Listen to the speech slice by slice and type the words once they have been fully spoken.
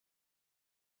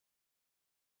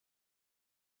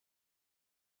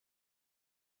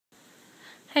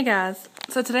Hey guys,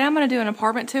 so today I'm going to do an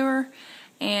apartment tour,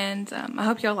 and I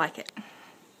hope y'all like it.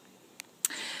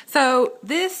 So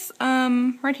this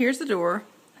right here is the door,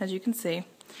 as you can see,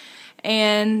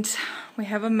 and we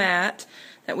have a mat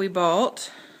that we bought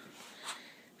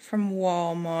from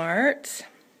Walmart.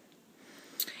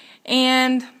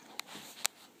 And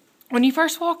when you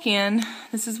first walk in,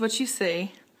 this is what you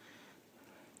see.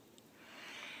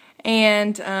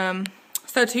 And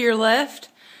so to your left,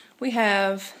 we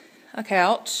have a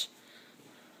couch,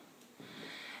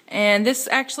 and this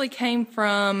actually came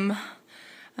from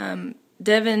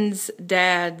Devin's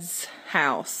dad's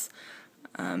house.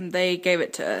 They gave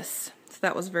it to us, so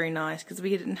that was very nice because we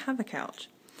didn't have a couch.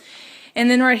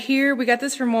 And then right here, we got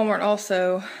this from Walmart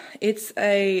also. It's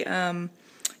a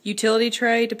utility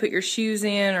tray to put your shoes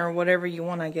in or whatever you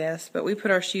want, I guess, but we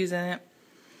put our shoes in it.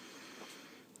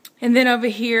 And then over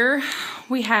here,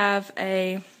 we have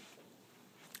a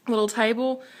little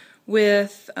table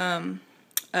with a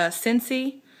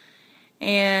Scentsy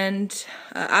and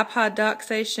iPod dock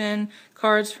station,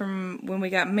 cards from when we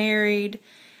got married,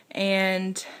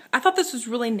 and I thought this was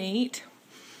really neat.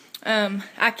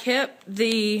 I kept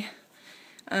the,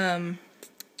 what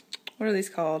are these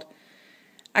called?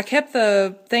 I kept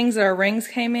the things that our rings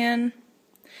came in,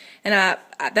 and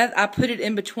I put it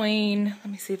in between. Let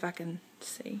me see if I can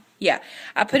see. Yeah,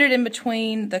 I put it in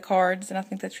between the cards, and I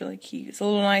think that's really cute. It's a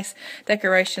little nice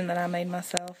decoration that I made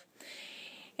myself.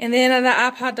 And then the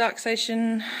iPod dock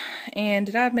station, and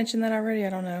did I mention that already? I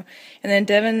don't know. And then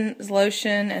Devin's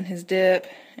lotion and his dip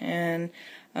and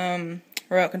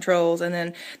remote controls. And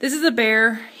then this is a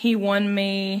bear he won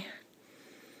me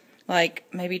like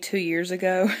maybe 2 years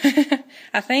ago.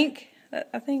 I think.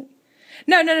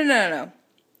 No.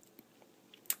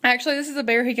 Actually, this is a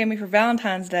bear he gave me for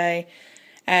Valentine's Day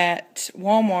at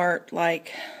Walmart,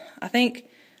 like, I think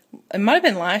it might have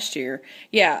been last year.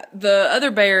 Yeah, the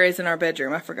other bear is in our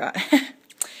bedroom. I forgot.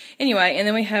 Anyway, and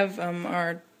then we have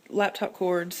our laptop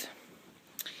cords.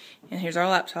 And here's our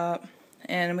laptop.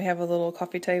 And we have a little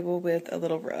coffee table with a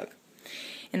little rug.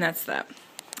 And that's that.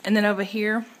 And then over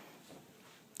here,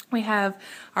 we have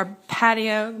our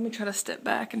patio. Let me try to step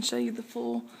back and show you the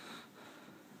full.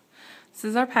 This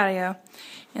is our patio.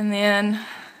 And then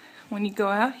when you go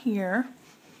out here,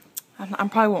 I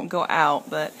probably won't go out,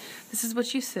 but this is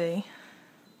what you see.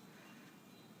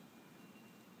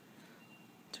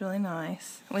 It's really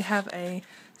nice. We have a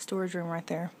storage room right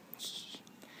there.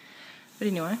 But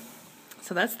anyway,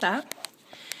 so that's that.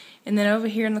 And then over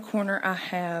here in the corner, I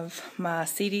have my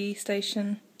CD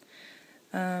station,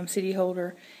 CD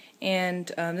holder. And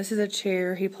this is a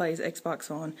chair he plays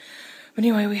Xbox on. But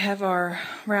anyway, we have our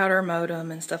router, modem,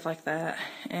 and stuff like that.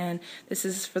 And this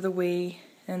is for the Wii,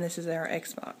 and this is our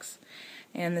Xbox.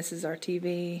 And this is our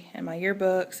TV, and my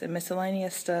yearbooks, and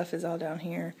miscellaneous stuff is all down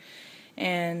here.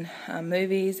 And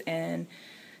movies, and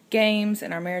games,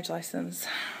 and our marriage license.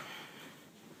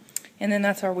 And then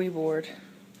that's our Wii board.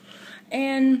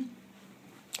 And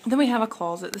then we have a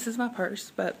closet. This is my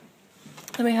purse, but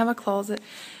then we have a closet.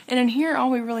 And in here, all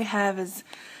we really have is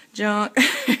junk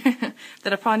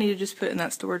that I probably need to just put in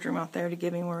that storage room out there to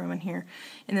give me more room in here.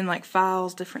 And then like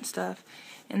files, different stuff.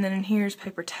 And then in here's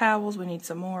paper towels. We need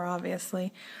some more,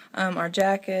 obviously. Our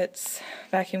jackets,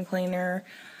 vacuum cleaner,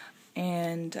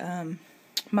 and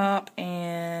mop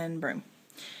and broom.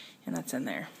 And that's in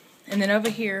there. And then over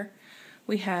here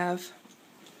we have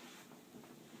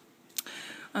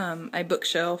a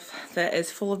bookshelf that is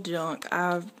full of junk.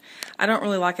 I don't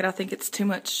really like it. I think it's too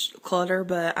much clutter,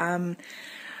 but I'm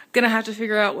gonna have to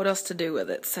figure out what else to do with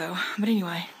it. So, but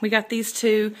anyway, we got these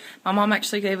two. My mom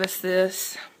actually gave us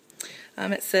this.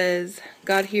 It says,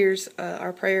 God hears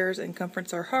our prayers and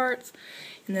comforts our hearts.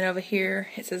 And then over here,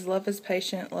 it says, love is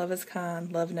patient, love is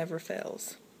kind, love never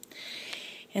fails.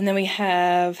 And then we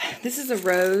have, this is a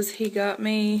rose he got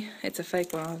me. It's a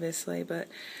fake one, obviously, but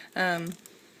it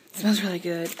smells really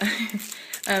good.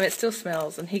 It still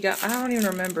smells. And he got, I don't even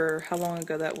remember how long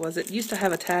ago that was. It used to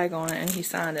have a tag on it, and he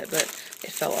signed it, but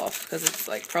it fell off because it's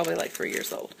like probably like 3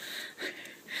 years old.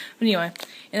 But anyway,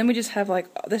 and then we just have like,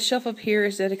 this shelf up here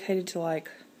is dedicated to like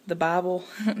the Bible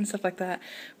and stuff like that.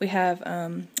 We have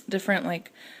different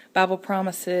like Bible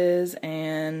promises,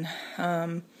 and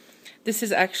this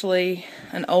is actually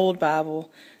an old Bible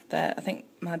that I think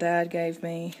my dad gave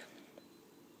me.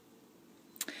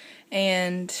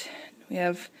 And we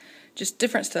have just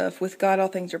different stuff. With God, all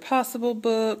things are possible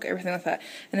book, everything like that.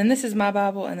 And then this is my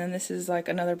Bible, and then this is like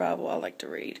another Bible I like to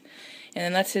read. And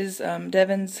then that's his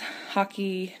Devin's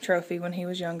hockey trophy when he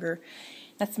was younger.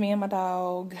 That's me and my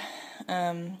dog.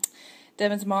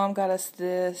 Devin's mom got us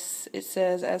this. It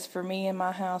says, as for me and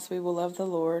my house, we will love the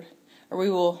Lord. Or we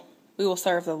will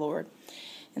serve the Lord.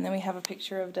 And then we have a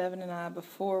picture of Devin and I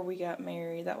before we got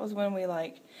married. That was when we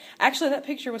actually that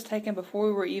picture was taken before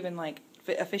we were even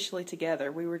officially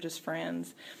together. We were just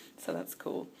friends, so that's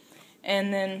cool.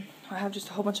 And then I have just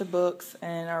a whole bunch of books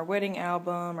and our wedding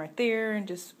album right there and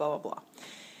just blah, blah, blah.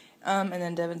 And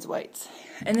then Devin's weights.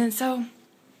 And then so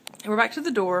we're back to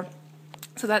the door.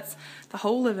 So that's the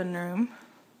whole living room.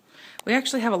 We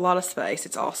actually have a lot of space.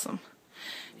 It's awesome.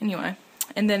 Anyway,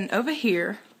 and then over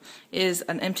here is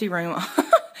an empty room.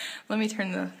 Let me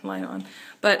turn the light on.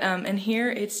 But in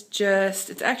here it's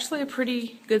actually a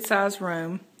pretty good sized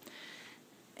room.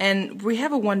 And we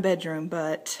have a 1-bedroom,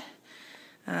 but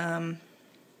I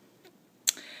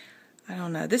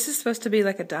don't know. This is supposed to be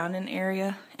like a dining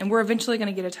area, and we're eventually going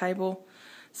to get a table,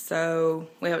 so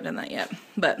we haven't done that yet.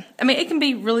 But, I mean, it can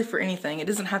be really for anything. It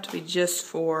doesn't have to be just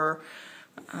for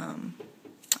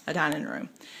a dining room.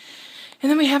 And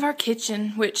then we have our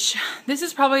kitchen, which this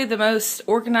is probably the most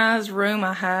organized room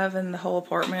I have in the whole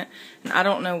apartment. And I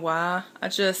don't know why. I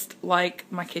just like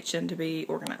my kitchen to be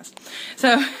organized.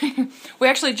 So we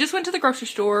actually just went to the grocery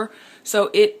store,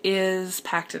 so it is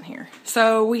packed in here.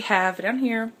 So we have down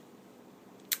here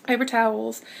paper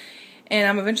towels, and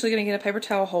I'm eventually going to get a paper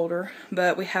towel holder,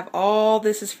 but we have all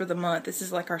this is for the month. This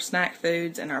is like our snack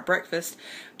foods and our breakfast,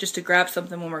 just to grab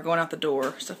something when we're going out the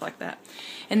door, stuff like that.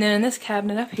 And then in this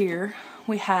cabinet up here,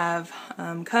 we have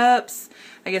cups,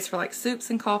 I guess for like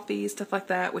soups and coffees, stuff like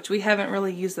that, which we haven't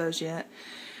really used those yet.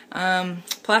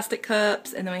 Plastic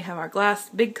cups, and then we have our glass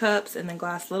big cups, and then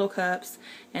glass little cups,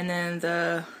 and then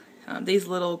the these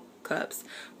little cups,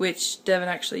 which Devin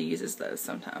actually uses those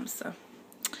sometimes. So,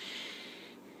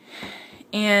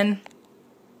 and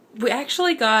we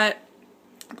actually got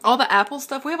all the Apple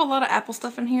stuff. We have a lot of Apple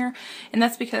stuff in here, and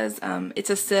that's because it's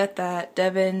a set that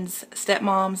Devin's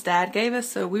stepmom's dad gave us,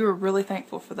 so we were really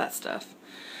thankful for that stuff.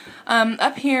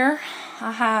 Up here,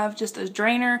 I have just a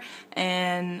drainer,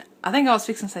 and I think I was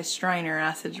fixing to say strainer, and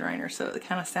I said drainer, so it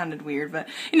kind of sounded weird, but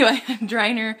anyway,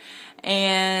 drainer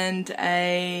and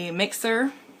a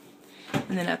mixer.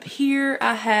 And then up here,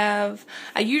 I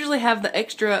usually have the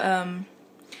extra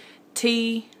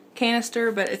tea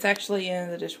canister, but it's actually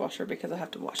in the dishwasher because I have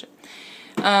to wash it.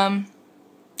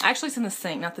 Actually, it's in the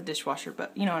sink, not the dishwasher,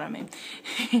 but you know what I mean.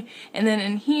 And then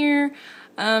in here,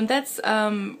 that's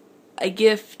a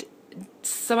gift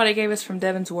somebody gave us from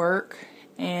Devin's work,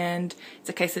 and it's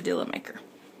a quesadilla maker.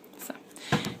 So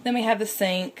then we have the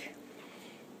sink,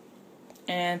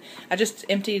 and I just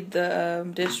emptied the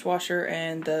dishwasher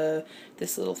and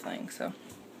this little thing. So,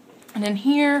 and then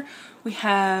here we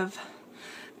have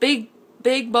big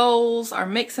bowls, our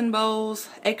mixing bowls,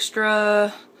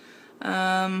 extra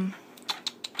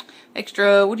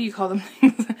what do you call them?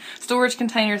 Storage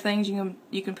container things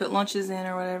you can put lunches in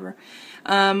or whatever.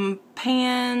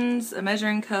 Pans, a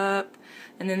measuring cup,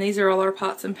 and then these are all our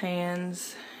pots and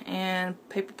pans, and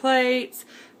paper plates.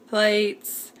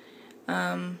 These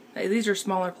are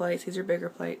smaller plates, these are bigger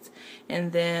plates,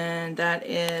 and then that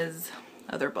is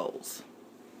other bowls.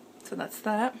 So that's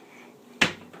that.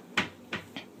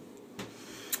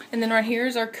 And then right here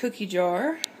is our cookie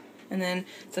jar, and then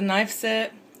it's a knife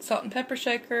set, salt and pepper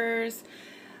shakers,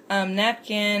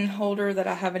 napkin holder that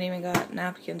I haven't even got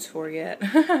napkins for yet,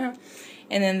 and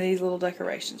then these little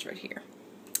decorations right here.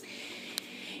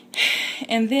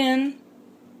 And then,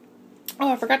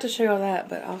 oh, I forgot to show you all that,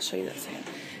 but I'll show you that soon.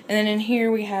 And then in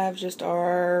here we have just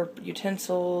our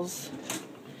utensils,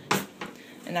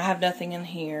 and I have nothing in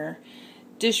here.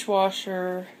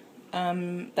 Dishwasher.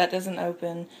 That doesn't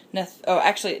open. Nothing. Oh,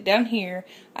 actually, down here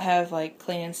I have like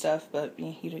cleaning stuff, but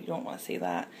you don't want to see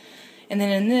that. And then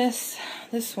in this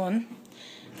one,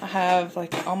 I have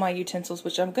like all my utensils,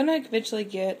 which I'm gonna eventually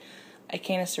get a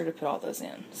canister to put all those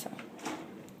in. So,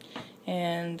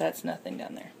 and that's nothing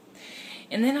down there.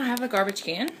 And then I have a garbage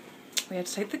can. We have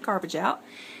to take the garbage out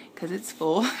because it's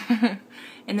full.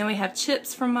 And then we have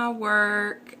chips from my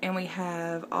work, and we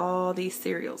have all these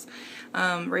cereals.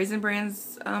 Raisin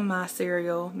Bran's my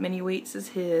cereal, Mini Wheats is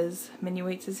his,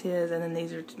 and then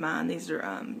these are mine. These are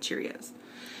Cheerios.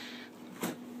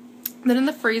 Then in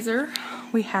the freezer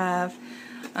we have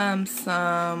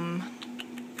some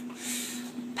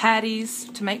patties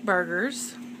to make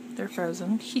burgers. They're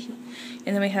frozen.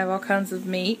 And then we have all kinds of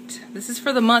meat. This is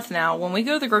for the month now. When we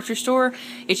go to the grocery store,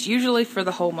 it's usually for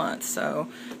the whole month, so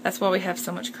that's why we have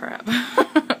so much crap.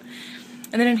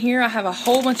 And then in here I have a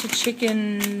whole bunch of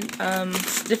chicken,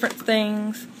 different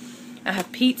things. I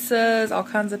have pizzas, all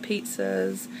kinds of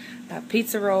pizzas. I have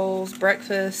pizza rolls,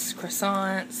 breakfast,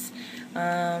 croissants,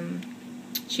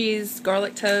 cheese,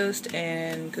 garlic toast,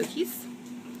 and cookies.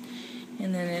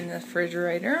 And then in the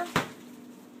refrigerator,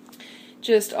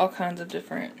 just all kinds of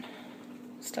different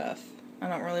stuff. I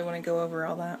don't really want to go over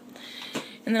all that.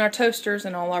 And then our toasters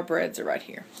and all our breads are right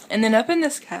here. And then up in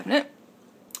this cabinet,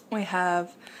 we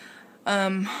have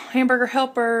hamburger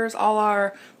helpers, all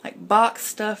our like box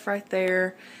stuff right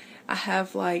there. I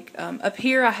have like, up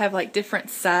here I have like different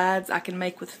sides I can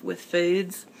make with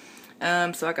foods.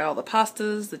 So I got all the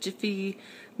pastas, the Jiffy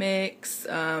mix,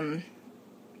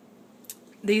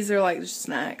 these are like just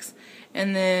snacks.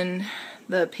 And then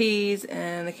the peas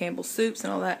and the Campbell's soups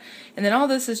and all that. And then all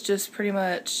this is just pretty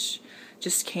much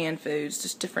just canned foods,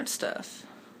 just different stuff.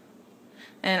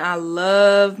 And I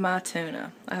love my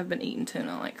tuna. I have been eating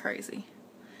tuna like crazy.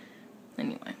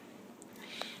 Anyway.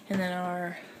 And then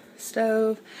our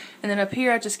stove. And then up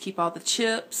here I just keep all the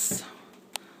chips.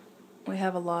 We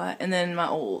have a lot. And then my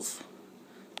oils.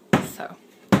 So.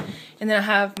 And then I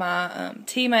have my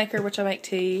tea maker, which I make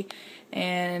tea.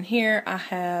 And here I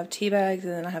have tea bags,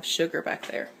 and then I have sugar back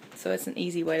there. So it's an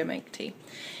easy way to make tea.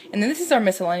 And then this is our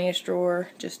miscellaneous drawer,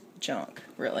 just junk,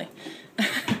 really.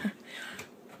 And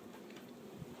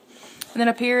then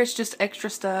up here it's just extra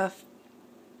stuff.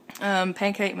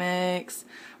 Pancake mix,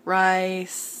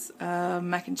 rice,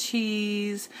 mac and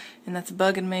cheese, and that's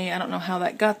bugging me. I don't know how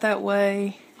that got that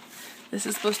way. This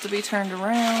is supposed to be turned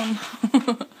around.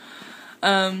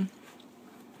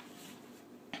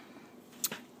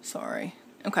 Sorry.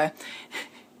 Okay.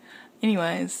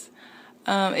 Anyways,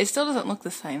 it still doesn't look the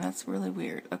same. That's really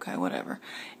weird. Okay, whatever.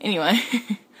 Anyway,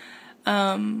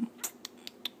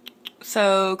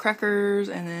 so crackers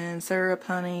and then syrup,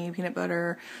 honey, peanut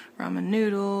butter, ramen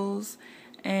noodles,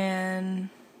 and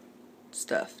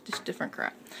stuff. Just different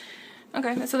crap.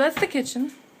 Okay, so that's the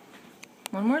kitchen.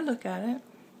 One more look at it.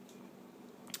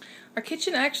 Our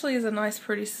kitchen actually is a nice,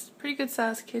 pretty good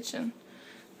sized kitchen.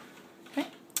 Okay.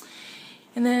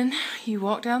 And then you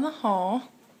walk down the hall,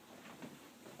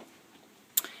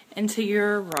 and to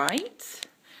your right,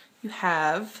 you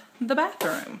have the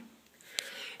bathroom.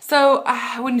 So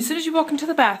as soon as you walk into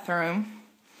the bathroom,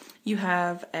 you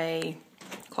have a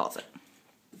closet.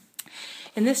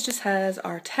 And this just has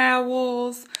our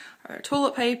towels, our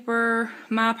toilet paper,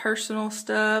 my personal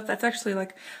stuff. That's actually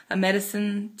like a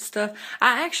medicine stuff.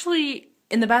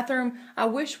 In the bathroom, I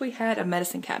wish we had a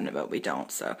medicine cabinet, but we don't,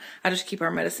 so I just keep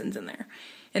our medicines in there.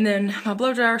 And then my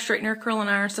blow dryer, straightener, curling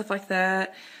iron, stuff like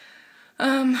that.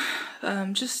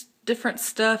 Just different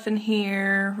stuff in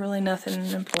here, really nothing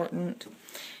important.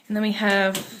 And then we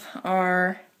have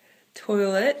our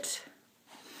toilet.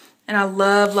 And I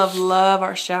love, love, love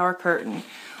our shower curtain.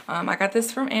 I got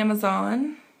this from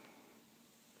Amazon.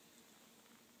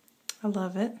 I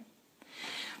love it.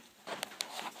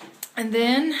 And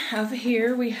then over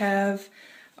here we have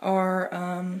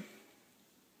our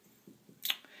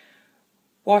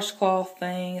washcloth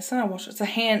thing. It's not a washcloth, it's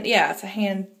a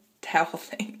hand towel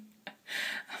thing.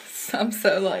 I'm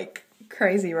so like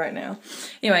crazy right now.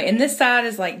 Anyway, and this side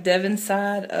is like Devin's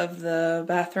side of the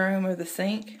bathroom or the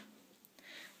sink.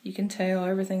 You can tell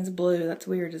everything's blue. That's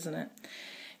weird, isn't it?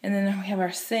 And then we have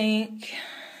our sink.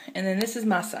 And then this is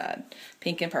my side,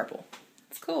 pink and purple.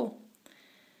 It's cool.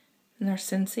 And our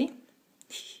Scentsy.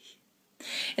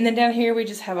 And then down here we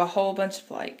just have a whole bunch of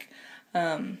like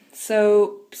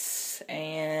soaps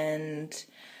and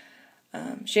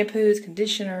shampoos,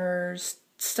 conditioners,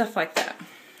 stuff like that.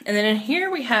 And then in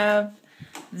here we have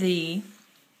the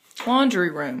laundry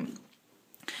room.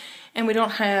 And we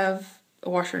don't have a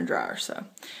washer and dryer, so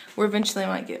we eventually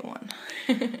might get one.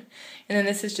 And then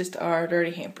this is just our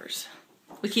dirty hampers.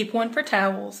 We keep one for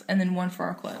towels and then one for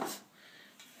our clothes.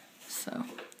 So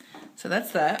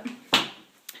that's that.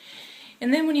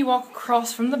 And then when you walk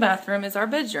across from the bathroom is our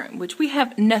bedroom, which we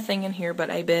have nothing in here but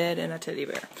a bed and a teddy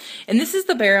bear. And this is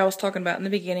the bear I was talking about in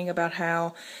the beginning, about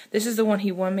how this is the one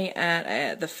he won me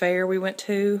at the fair we went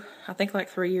to, I think like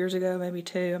 3 years ago, maybe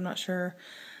 2, I'm not sure.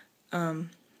 So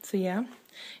yeah.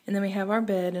 And then we have our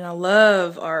bed, and I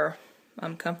love our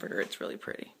comforter. It's really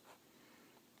pretty.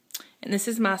 And this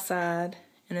is my side,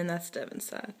 and then that's Devin's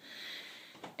side.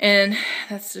 And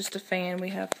that's just a fan we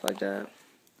have plugged up.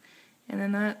 And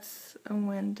then that's a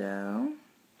window.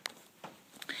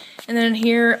 And then in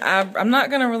here, I'm not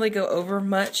going to really go over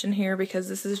much in here because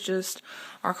this is just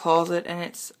our closet, and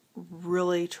it's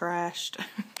really trashed.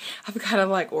 I've got to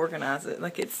like organize it.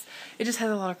 Like it just has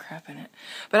a lot of crap in it.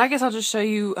 But I guess I'll just show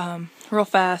you real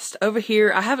fast. Over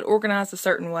here, I have it organized a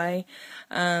certain way.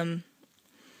 I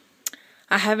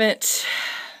haven't,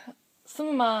 some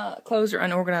of my clothes are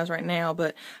unorganized right now,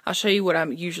 but I'll show you what I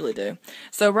usually do.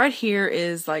 So right here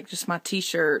is like just my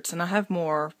t-shirts, and I have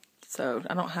more, so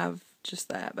I don't have just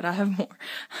that, but I have more.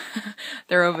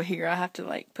 They're over here. I have to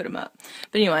like put them up.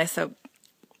 But anyway, so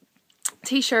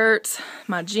t-shirts,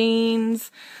 my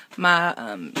jeans, my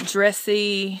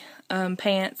dressy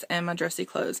pants and my dressy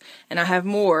clothes. And I have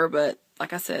more, but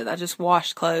like I said, I just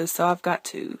washed clothes, so I've got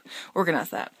to organize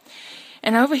that.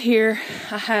 And over here,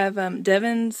 I have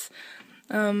Devin's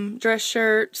dress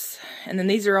shirts, and then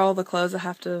these are all the clothes I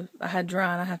had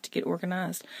dry and I have to get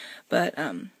organized. But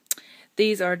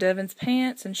these are Devin's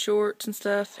pants and shorts and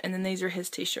stuff, and then these are his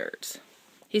t-shirts.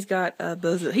 He's got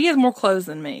he has more clothes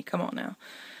than me. Come on now.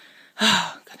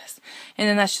 Oh, goodness. And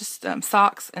then that's just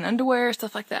socks and underwear,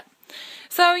 stuff like that.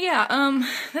 So, yeah,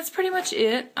 that's pretty much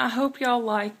it. I hope y'all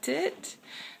liked it.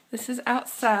 This is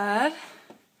outside.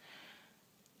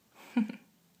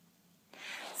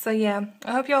 So, yeah,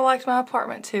 I hope y'all liked my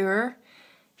apartment tour.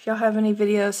 If y'all have any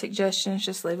video suggestions,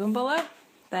 just leave them below.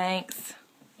 Thanks.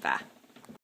 Bye.